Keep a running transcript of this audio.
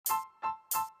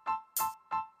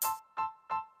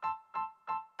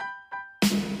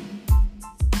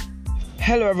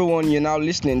Hello, everyone. You're now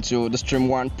listening to the Stream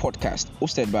One podcast,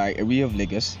 hosted by Area of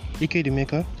Lagos, Ike the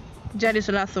Maker,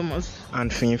 Jadisola Thomas,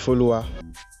 and Finn Folua.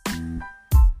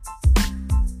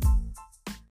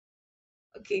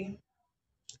 Okay.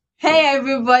 Hey,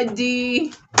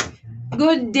 everybody.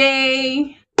 Good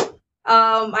day.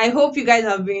 I hope you guys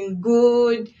have been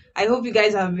good. I hope you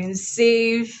guys have been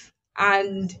safe.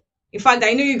 And in fact,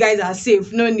 I know you guys are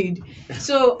safe. No need.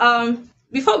 So,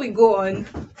 before we go on,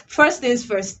 first things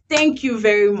first, thank you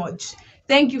very much.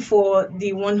 Thank you for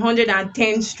the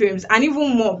 110 streams and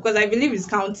even more because I believe it's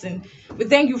counting. We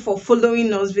thank you for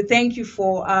following us. We thank you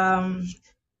for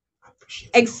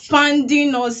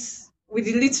expanding us with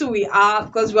the little we are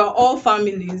because we are all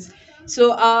families.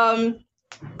 So,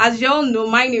 as you all know,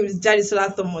 my name is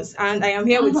Jadisola Thomas and I am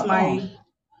here with my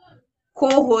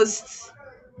co-hosts,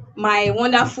 my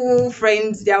wonderful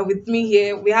friends. They are with me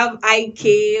here. We have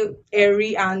IK,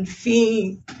 Eri, and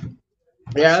Finn.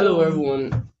 Yeah, hello,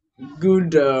 everyone. Good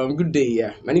day.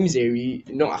 Yeah, my name is Eri.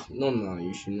 No,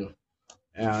 you should know.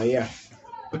 Yeah.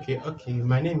 Okay.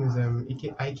 My name is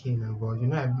Ike now, but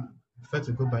I prefer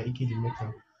to go by Ike the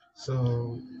Maker.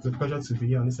 So it's a pleasure to be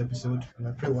here on this episode, and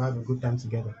I pray we'll have a good time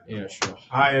together. Yeah, sure.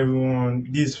 Hi everyone,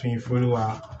 this is Finn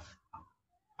Folua.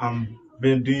 I'm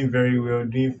been doing very well,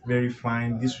 doing very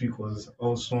fine. This week was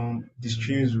awesome. The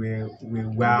streams were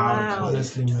Wow. wow.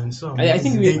 Honestly, man. So I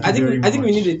think we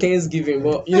need a Thanksgiving,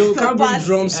 but we can't bring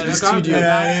drums to the studio.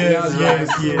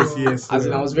 Yes. As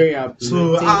in, I was very happy.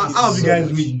 So Thank how's you guys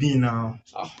much. week been now?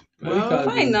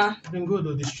 Fine now. it's been good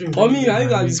though. The stream. For me, I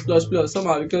think I'll be plus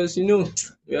somehow because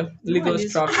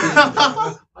Lagos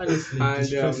traffic Honestly, and, the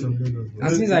stress of Lagos.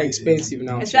 and things are expensive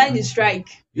now. Especially the strike.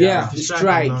 Yeah, the the strike,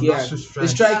 strike. man, Yeah, that's the strike.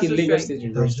 strike in That's Lagos strike. State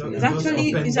University. That's It's now.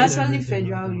 actually Everything.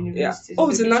 Federal Yeah. University. Oh,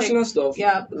 it's a If you check- national stuff.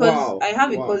 Yeah, because Wow. I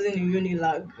have a Wow. cousin in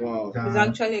Unilag. Wow. He's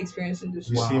actually experiencing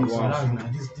this. Wow. Wow. Wow. So that's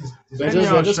nice.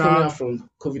 This We're just coming Sha. out from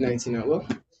COVID-19 now. Well,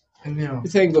 Anyhow. we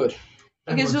thank God.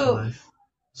 Okay,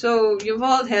 so you've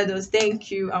all heard us. Thank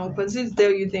you. I will continue to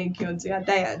tell you thank you until you're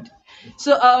tired.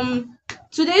 So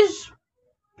today's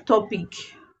topic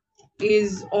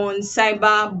is on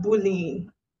cyberbullying.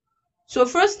 So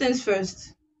first things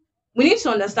first, we need to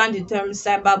understand the term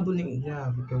cyberbullying.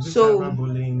 Yeah, because this So-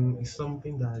 cyberbullying is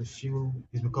something that I feel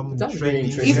is becoming That's very trending.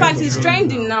 interesting. In fact, it's Yeah.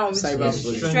 trending now. It's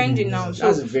Cyberbullying. trending now.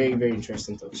 That's So a very, very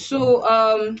interesting topic.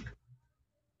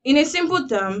 in a simple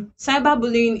term,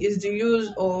 cyberbullying is the use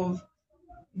of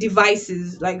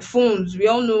devices like phones. We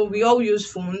all know we all use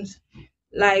phones,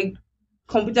 like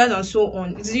computers and so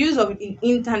on. It's the use of the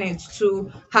internet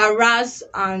to harass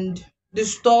and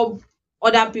disturb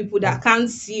other people that can't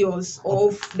see us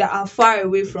or that are far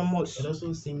away from us. It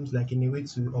also seems like in a way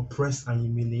to oppress and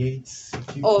humiliate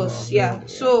people. Us, yeah.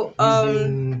 So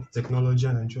using technology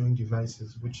and enjoying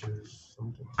devices, which is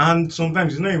something. And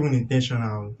sometimes it's not even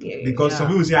intentional. Yeah. Because some Yeah.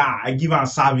 people say, I give her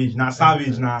savage now.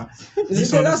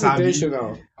 This one That's savage.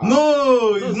 intentional.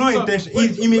 No, it's No, not so- intentional.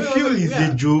 wait, It may wait, feel wait, it's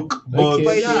yeah. a joke, but Okay.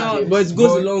 But it's not. But it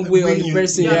goes a But long way on when the you-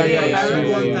 person. I read one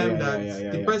yeah, time yeah, that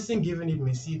yeah, the yeah. person giving it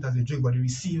may see it as a joke, but the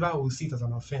receiver will see it as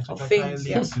an offense, which Offense, actually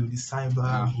yeah. leads to the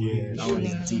cyber. Yeah, That one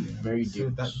is Yeah. deep, very So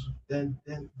deep.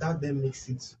 that makes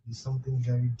it be something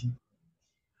very deep.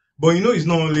 But it's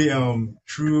not only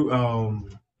through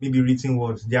maybe written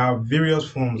words. There are various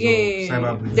forms of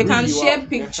cyberbullying. They can You share are-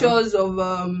 pictures of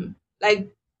like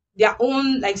their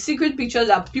own like secret pictures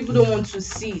that people don't want to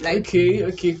see. Like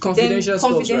Okay, confidential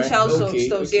stuff, confidential right? stuff, Okay,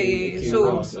 stuff, okay, yeah. okay. So-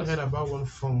 I also heard about one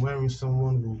form wherein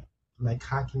someone will like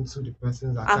hack into the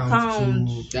person's account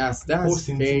to That's post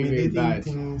very, very intimidating bad.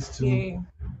 things, to yeah.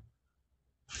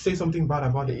 say something bad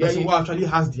about the Yeah, person you- who actually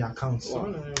has the account. So,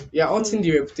 Wow. Yeah, haunting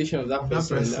the reputation of that Of that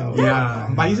person. person. now.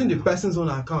 Yeah. by using the person's own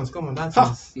account, come on, that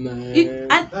Ha, is man.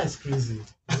 And that's crazy.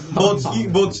 But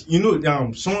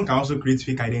someone can also create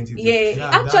fake identity. yeah,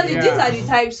 actually that- these yeah. are the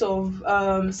types of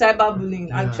cyberbullying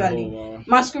Yeah. actually. Oh, wow.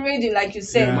 Masquerading, like you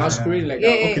said. Yeah. Masquerade like Yeah,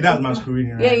 that. Okay, that's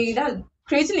masquerading, right? Yeah, that's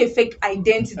creating a fake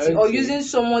identity or Okay. using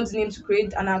someone's name to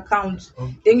create an account,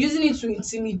 Okay. then using it to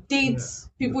intimidate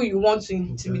people you want to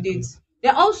intimidate.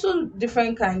 There are also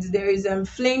different kinds. There is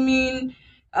flaming,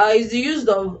 is the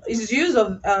use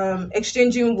of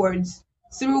exchanging words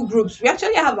through groups. We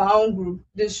actually have our own group,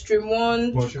 the Stream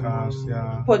One Podcast,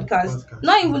 yeah. podcast.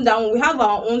 Not even that one, we have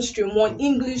our own Stream One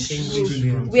English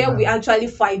group where we actually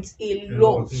fight a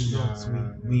lot.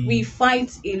 We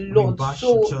fight a we lot. bash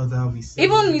So each other, we say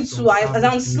even me some too, as I'm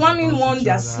savage things slamming about one, each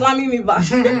they're other. slamming me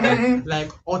back.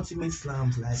 Like ultimate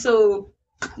slams, like So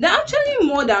there are actually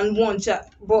more than one chat,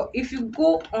 but if you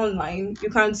go online, you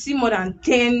can see more than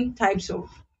 10 types of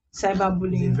it's a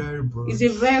cyberbullying. very broad. It's a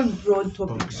very broad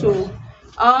topic. So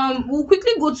we'll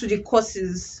quickly go to the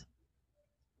causes.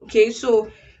 Okay,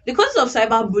 so the causes of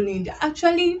cyberbullying, there are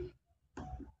actually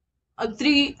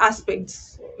three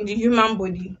aspects in the human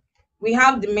body. We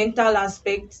have the mental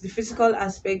aspect, the physical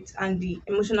aspect, and the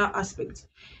emotional aspect.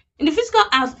 In the physical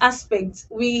aspect,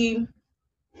 we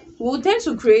will tend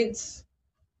to create,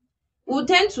 we will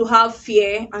tend to have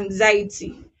fear,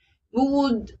 anxiety. We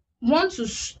would want to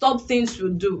stop things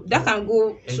we do. That can go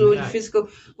And to the yeah, physical.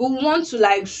 We want to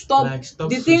like stop like stop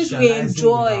the things we socializing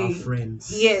with our enjoy.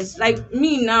 friends. Yes, Yeah. like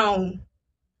me now.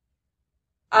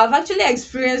 I've actually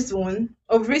experienced one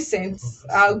of recent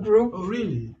our group. Oh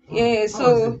really? Oh, Yeah, how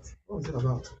so was it? What was it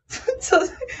about? so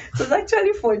it was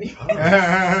actually funny. Oh.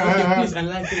 Okay, please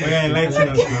enlighten us. Oh, yeah, enlighten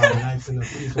us now. Enlighten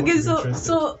us, please. Okay,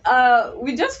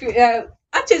 we just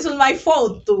actually it was my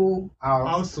fault too,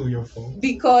 Also your fault.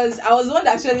 because I was the one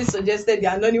that actually suggested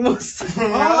the anonymous.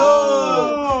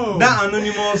 Oh, That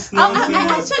anonymous I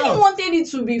nonsense. actually wanted it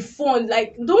to be fun.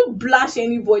 Like, don't blush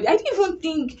anybody. I didn't even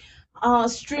think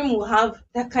stream will have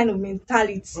that kind of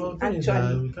mentality. Well, thing is that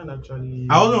Actually, we can actually.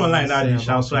 I wasn't online that say day,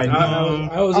 Sha, about so I it. didn't.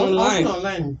 I was online.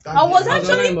 online. that I was day.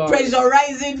 actually online, but-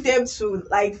 pressurizing them to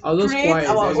like I was just create quiet.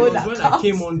 our It It own was when I account.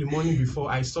 came on the morning before,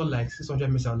 I saw like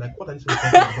 600 messages. I was like, what are these people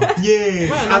talking about? Yeah,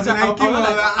 When as in I I came on,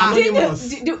 like, like, The, anonymous.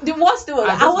 the worst thing was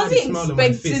I I, just had a wasn't smile on my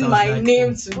face. expecting I was my like, name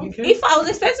oh, to be. okay. If I was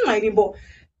expecting my name, but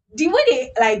the way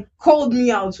they like called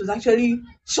me out was actually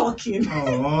shocking.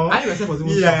 oh, I myself was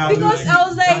even Yeah, shocked. Because I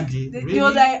was like, Daddy, they really?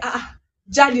 were like,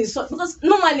 Jadi so, because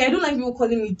normally I don't like people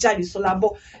calling me Jadi Sola,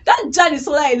 but that Jadi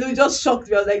Sola alone just shocked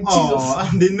me. I was like, Jesus.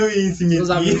 oh, they know you Because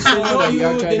I've been intimately. so that you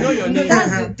They know your actually. No, name.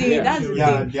 that's the thing. Yeah, That's the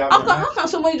yeah, thing. they are- How can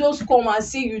somebody just come and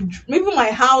say you? Maybe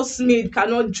my housemaid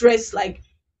cannot dress like.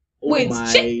 Oh Wait,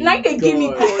 my shit! Now they give me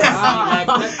God. clothes. Like,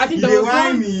 I think They there was whine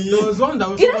one. me. There was one that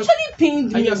was. It actually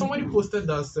pained And me. yeah, somebody posted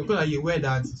that because you wear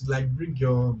that to like bring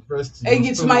your breast to Hey,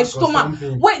 your it's my or stomach.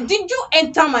 something. Wait, did you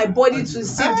enter my body to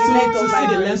see the length To of see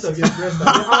my the breast? length of your breast.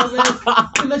 I was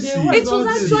like, See, what It is was all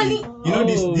this? actually. You know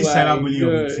Oh this my cyberbullying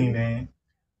of the God. thing, eh?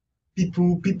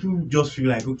 People just feel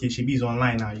like, okay, she is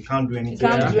online now. You can't do anything.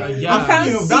 can't do Yeah, anything. yeah. You can't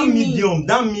You know, see that me. medium,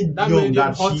 That made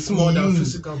that hot she more than used,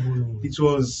 physical bullying. it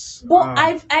was. But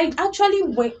I actually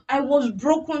went. I was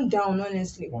broken down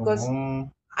honestly because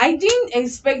I didn't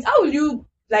expect. How will you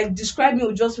like describe me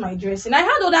with just my dressing? I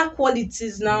had other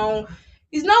qualities now.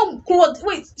 It's now clothes.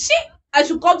 Wait, shit! I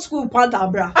should come to school with pant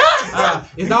and bra.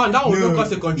 Is that will not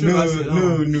cause a controversy?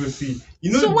 no. See,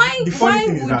 you know, So why- the funny why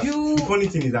thing is would that you- the funny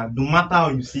thing is that no matter how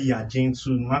you say you're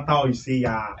gentle, no matter how you say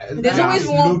you're, There's Yeah, always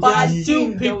it's one low bad key.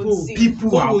 thing they People- would see.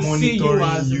 people are Who will see you monitoring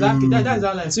as you. exactly that's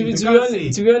how like To be, you to, be can't honest,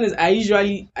 say. to be honest, I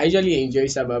usually enjoy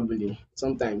cyberbullying.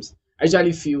 Sometimes I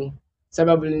usually feel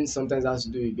cyberbullying sometimes has to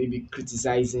do with maybe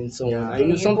criticizing someone. Yeah. I know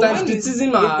Yeah, sometimes but when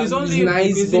criticism it's is only-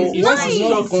 nice, it's but nice. once it's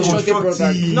not constructive,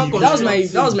 Constructive. Not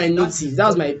that was my notice. That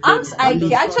was my Ask I Ike.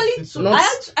 don't Actually, trust so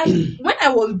I when I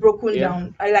was broken Yeah.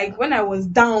 down, I like when I was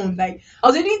down, like I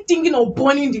was already thinking of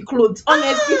burning the clothes.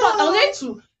 Honestly, because I was ready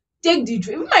to take the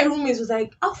drink. Even my roommates was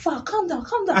like, "Alpha, calm down,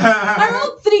 calm down."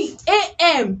 Around 3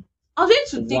 a.m., I was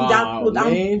ready to take that Wow, cloth man.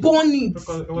 and burn it.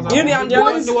 Because it was, You know, around, there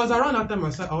it was around that time I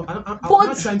said, I'm But-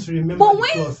 not trying to remember. But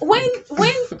the cloth.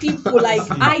 when people like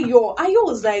Ayo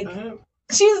was like, Uh,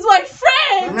 she's my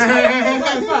friend.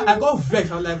 I got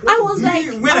vexed. I was like, I was like,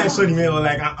 when I saw the mail, I was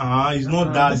like, it's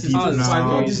not that this is deep too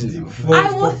now. crazy.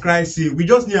 For Christ's sake, we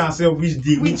just need ourselves which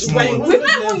day, which We've month.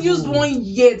 not even used 1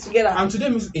 year together. and today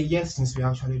means a year since we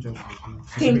actually just.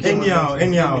 Thank you.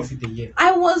 Anyhow. Makes it a year.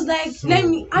 I was like, So-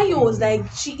 Ayo was like,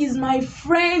 she is my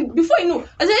friend. Before you know,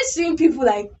 I started seeing people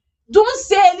like, don't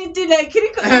say anything like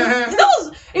that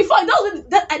was in fact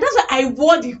that's why I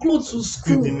wore the clothes to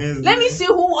school. The next Let me day. see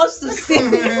who wants to say.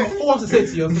 Who wants to say it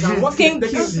to you? Thank They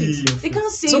you. can't say it. They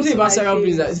can't say Something it to about my cyberbullying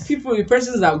is face. that people, the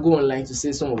persons that go online to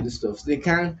say some of this stuff, they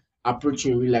can't approach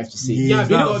you in real life to say. Yeah. Yeah,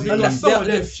 because that's- some of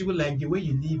they're- them feel like the way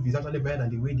you live is actually better than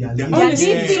the way they are Yeah. living. Yeah, Honestly,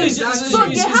 they so feel- it's just so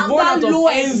they it's have born that out of low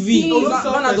envy. esteem. It's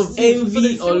born out of Self-esteem. So they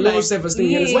envy feel or low like- self-esteem.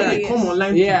 Yeah, You When understand? they come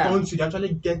online Yeah. to taunt you, they're actually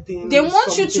getting. They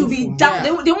want you to something be from down.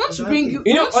 you. They want to bring you.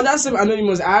 You know, on that same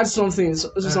anonymous, I had something.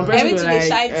 So some person Everything were they like,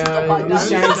 shy to talk about this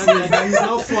that. shy It's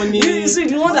not funny. You see,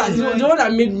 the one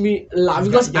that made me laugh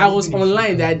because I was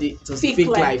online that day. It was Fake fake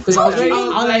life. life. Because I was How do very,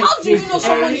 you- I was like, How do you know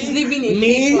someone is living a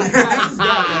Me? fake life?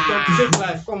 Fake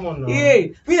life, come on now. yeah,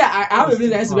 me that I have a place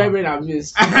that used to buy bread and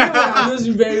beans. I knows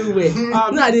you very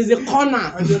well. Now there's a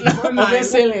corner of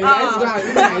excellence.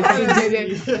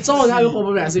 Someone have a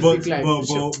problem and say But, fake life.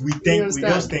 but we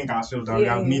understand? just thank ourselves that we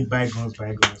Yeah. have made bygones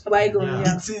bygones. Bygone, Yeah.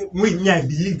 yeah. It's me, I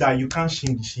believe that you can't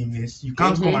shame the shameless. You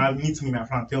can't come and meet me, my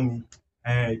friend, tell me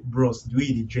bros, the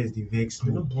way they dress, they vex You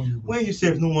me. know, boy, you When you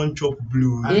say no one chop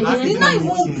blue, Mhm. It's not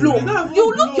even blow.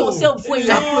 You look yourself when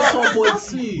you approach somebody.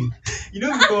 Exactly. you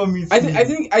don't become me. I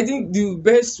think the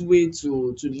best way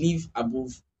to live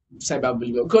above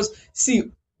cyberbullying, because see,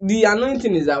 the annoying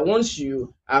thing is that once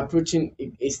you are approaching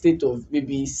a state of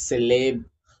maybe celeb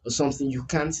or something, you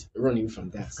can't run away from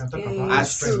that. Can talk Yeah, about yeah,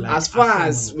 As true. as far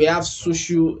as we have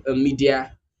social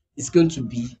media, it's going to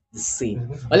be the same.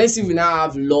 But let's see, we now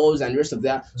have laws and the rest of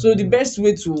that. So the best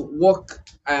way to walk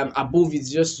above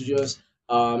is just to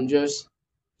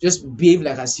just behave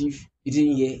like as if you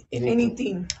didn't hear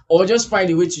Anything. or just find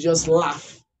a way to just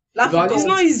laugh. Laugh But it it's off.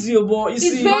 not easy, but you It's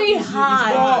see, very it's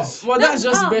hard. but that's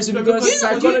just the best way, because You know,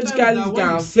 psychologically it can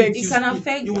affect It you. can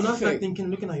affect. You will not start Affect. thinking,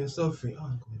 looking at yourself. Oh, God,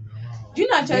 wow. Do you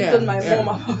know I actually Yeah, told my yeah.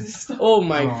 mom about this stuff? Oh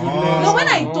my Oh. goodness. No, when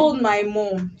I told my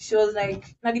mom, she was like,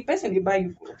 "Now the person they buy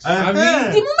you clothes." I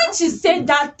The moment she said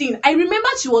that thing, I remember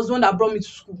she was the one that brought me to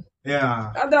school.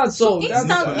 yeah. That's all. Instantly,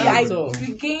 That's I all.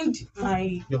 regained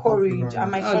my Your courage confidence.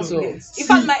 and my That's all. confidence. In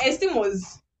fact, my esteem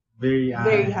was Very high.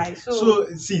 very high. So,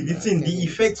 So see, the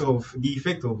effect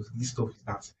of this stuff is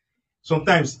that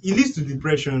sometimes it leads to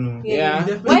depression. Oh. Yeah.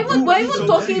 We're even Sometimes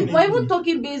talking. We're even definitely.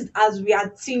 talking based as we are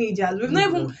teenagers. We've not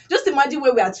even just imagine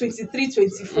when we are 23,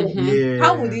 24. Mhm. Yeah.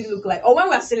 How would it look like? Or when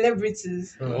we are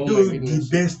celebrities. Oh Do my the goodness.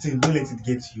 best thing. Don't let it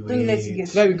get to you. Don't let it get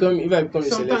If I become a Sometimes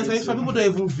celebrity, some people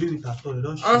don't even feel it at all. They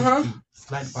don't Uh-huh.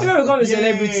 slide if I become a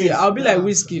celebrity, Yes. I'll be like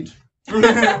Wizkid.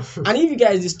 And if you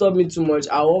guys disturb me too much,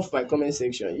 I'll off my comment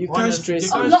section. You can't Honestly, stress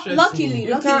you Oh, me. can't stress luckily, me.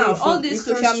 You can't all afford- these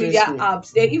you can't social media stress me.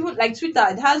 apps, they even like Twitter,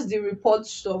 it has the report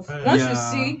stuff. Once you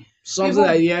Yeah. see, Something People-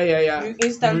 like yeah. you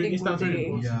instantly go Instantly there.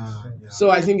 report. Yeah.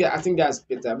 So I think that's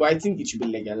better, but I think it should be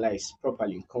legalized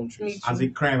properly in countries. Me As a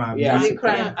crime, I Yeah. As mean. a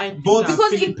crime. I But- but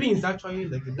Because Philippines actually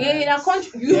like Yeah, in our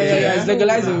country, Yeah, it's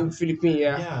legalized Yeah. in Philippines.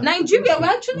 Yeah. Nigeria, we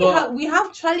actually But- we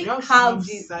actually We also have have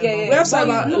this. cyber- Yeah, yeah. We have but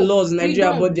cyber no, laws in we Nigeria,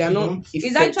 don't. but they are We not don't. It's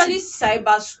effective. actually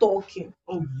cyber stalking.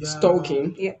 Oh yeah.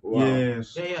 Stalking. Yeah. Wow.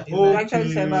 Yes. Yeah, yeah. It's Okay. like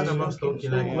Actually cyber cyber stalking.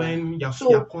 stalking. Like So- when So-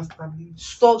 you're constantly checking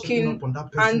Stalking. up on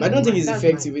that person. and- I don't think it's That's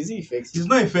effective. Is it effective? It's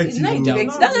not effective. It's not though.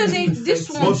 effective. That's what I'm saying. This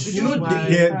one. But you know,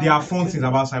 there are fun things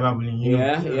about cyberbullying. You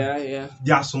know, Yeah.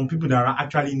 there are some people that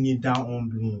actually need that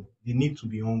humbling. They need to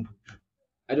be humble.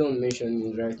 I don't want to mention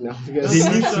names right now They because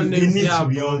need to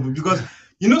be humble because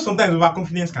you know sometimes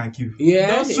overconfidence can kill.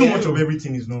 yeah, So yeah. much of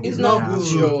everything is not It's good. not Yeah. good.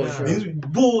 Sure, Yeah. sure.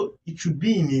 But it should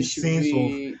be in a It should sense of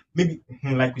be, maybe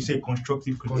like we say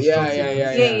constructive criticism. yeah.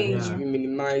 Yeah. It should be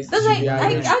minimized. That's it why should be I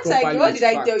arranged asked like, properly what with did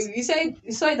I tell facts. you?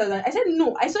 You saw it as an. I said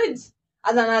no. I saw it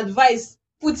as an advice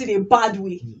put in a bad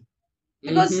way.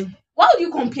 Because Mhm. why would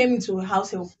you compare me to a house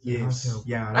help? Yes.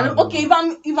 Yeah. And that's okay,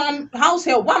 if I'm house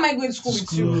help, why am I going to school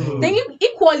with you? School. Then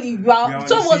equally, you are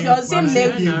some of us you're on the same same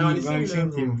level. level. We're on the Same same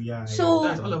level. team. Yeah. So-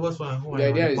 That's all of us who are The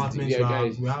in idea our is- departments. the idea We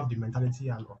is- we have the mentality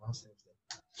and of ourselves.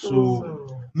 So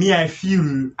me, I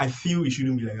feel it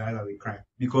shouldn't be like that as a crime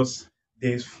because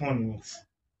there's fun in it.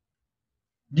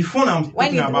 The fun I'm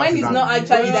talking about When is it's that- not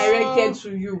actually directed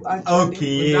to you. Actually.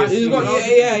 Okay. That's- It's got,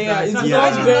 yeah. It's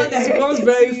Yeah. becomes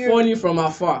very funny from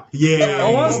afar.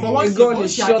 Yeah. But once a gun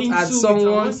is shot at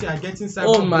someone, once you are getting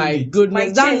oh my goodness! My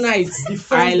That chest. night, The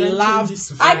phone I then laughed. changes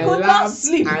to I could not laughed,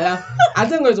 sleep. I laughed. I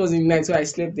think it was in the night, so I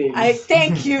slept there. I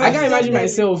thank you. I can't imagine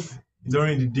myself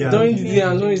during the day. during the day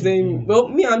and someone is saying, well,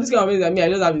 me, I'm this kind of person that me, I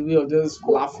just have a way of just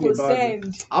laughing about it.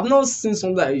 Consent. I've not seen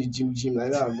something that is Jim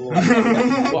like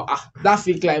that. But that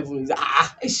fake life is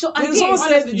It's so Then again. someone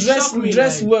said honestly, it shocked me,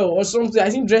 dress like- well or something. I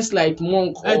think dress like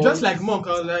monk. Or, Just like monk, I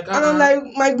was like, and I'm like,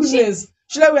 my goodness,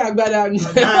 should I wear agbada?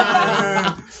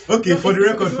 Okay, for the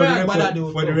record,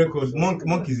 Agbada, for the record,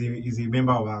 Monk is a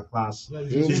member of our class.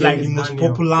 He's He's like the most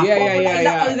popular.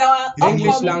 Yeah. Is our His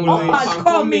English upcoming- language.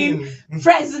 upcoming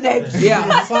president.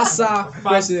 Yeah, FASA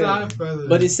president. president.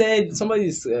 But they said somebody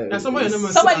is. Somebody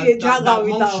Somebody drag out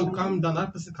with monk her. should calm down.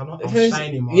 That person cannot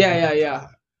outshine him. Yeah.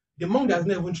 The monk that's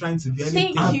not even trying to be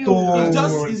Thank anything. you. It's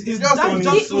just, it's just that on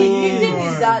just its so own.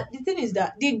 The thing is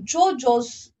that they judge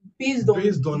us based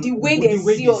on the way they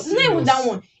see us. It's not even that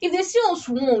one. If they see us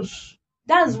once,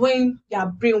 that's when their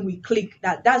brain will click.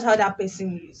 That's how that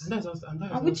person is. And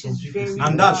that's Which is very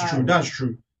And that's true. That's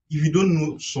true. If you don't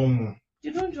know someone,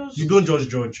 You don't just. you don't just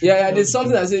judge. Yeah. There's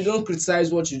something that says don't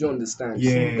criticize what you don't understand.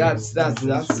 Yeah. That's Don't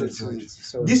it. judge.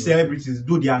 So, These celebrities,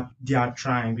 though they are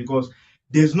trying because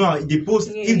there's no they post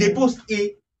if they post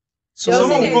A, so Just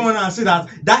someone will say come on and say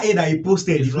that A that he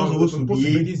posted is not supposed to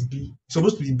be A, this B. it's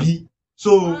supposed to be B.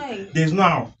 So Why? there's no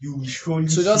how you will surely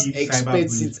so just see expect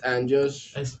cyberbullying. it and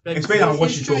just Expect and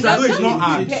watch It's it. true. So That's it's not why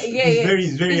hard. you- yeah, It's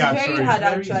very It's hard. very sorry. hard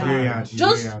Very actually. Very hard. It's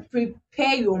Just very hard.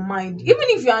 prepare your mind. Even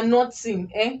if you are not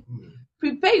seeing,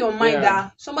 prepare your mind Yeah.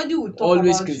 that somebody will talk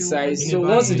Always about criticize. you. So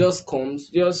Anybody. once it just comes,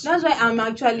 just That's why I'm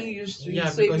actually used to Yeah,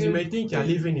 it. So if because you you may think you're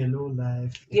living a low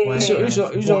life. Yeah. quiet which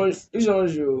life, which one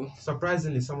you but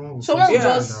surprisingly, someone will Someone say will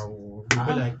something just- that will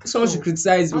be like, someone "So, should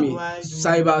criticize how me. do I do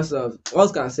Cyber stuff.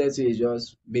 What can say to you is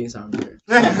just beans and bread.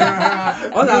 No,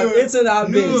 What are eating that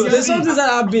no, beans? There's see. something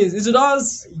that beans. It should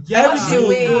just Yeah, everything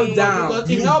away. will go down. Because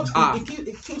it helps. Ah. It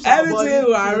keeps our Everything body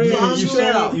will arrange. calm, You if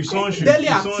straight so- up. someone should Daily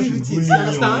if someone should activities, bully you me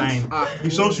understand? online, Ah.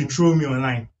 if someone should throw me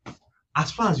online,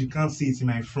 as far as you can't see it in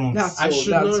my front, That's I all,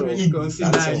 should that's not all. really it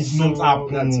consider that's it. did all. not so-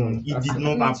 happen. That's all. It That's did all.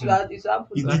 not it happen. happens.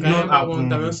 It Like did I not remember one happen.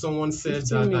 time when someone said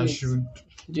 15 that I minutes. should,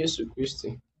 Jesus Christ.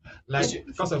 like,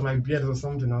 because of my beard or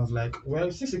something, I was like,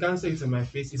 well, since you can't say it in my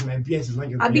face, it's my beard, it's not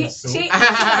your I beard. be So, say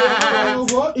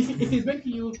well, if it's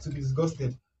making you to be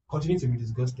disgusted, continue to be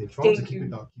disgusted. If I want to Thank keep you.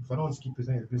 it out, if I don't want to keep it, it's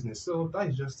not your business. So that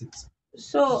is just it.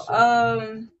 so.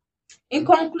 In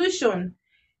conclusion,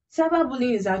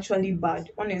 cyberbullying is actually bad.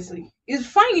 Honestly, it's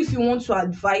fine if you want to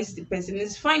advise the person.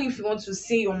 It's fine if you want to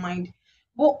say your mind,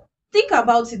 but think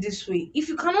about it this way: if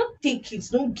you cannot take it,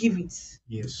 don't give it.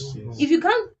 Yes, yes. If you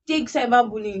can't take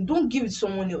cyberbullying, don't give it to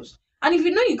someone else. And if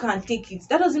you know you can't take it,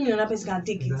 that doesn't mean another person can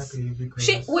take it. Exactly.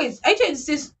 Because Wait, I trying to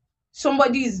say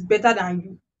somebody is better than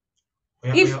you.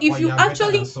 or if you're- you or you're better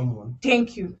actually- than someone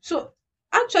Thank you. So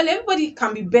actually, everybody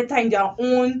can be better in their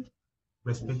own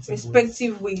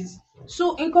respective ways.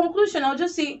 So in conclusion, I'll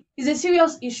just say it's a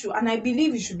serious issue, and I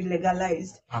believe it should be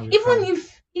legalized. Even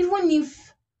if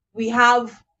we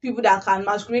have people that can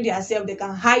masquerade themselves, they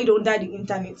can hide under the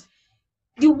internet.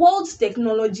 The world's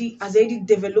technology has already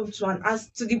developed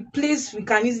to the place we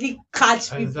can easily catch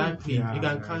people. Exactly. Yeah, You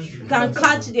can yeah, catch. sure. You can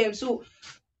catch them. So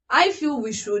I feel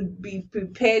we should be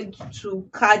prepared to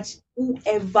catch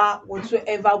whatever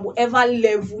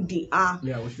level they are.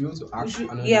 Yeah, we should be able to act. We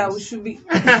anonymous. should be.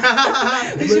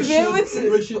 We should be able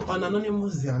to. We should on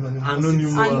anonymous, the anonymous.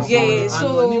 Anonymous. And yeah,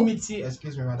 so- anonymity,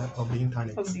 excuse me, rather, of the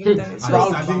internet. Of the internet. And So,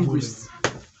 Proud cyberbullying. linguist.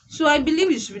 so I believe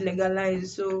it should be legalized.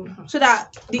 So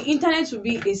that the internet will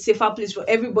be a safer place for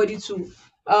everybody to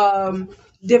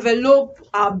develop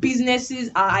our businesses,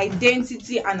 our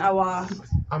identity, and our.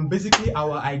 And basically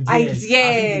our ideas, as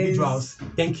Ideas. individuals.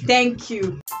 Thank you. Thank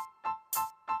you.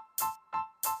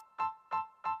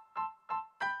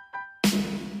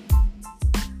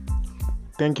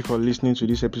 Thank you for listening to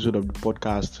this episode of the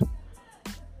podcast.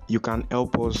 You can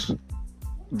help us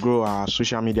grow our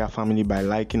social media family by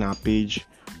liking our page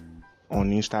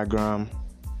on Instagram,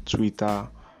 Twitter,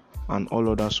 and all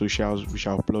other socials which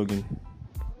I'll plug in.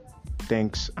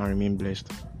 Thanks and remain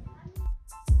blessed.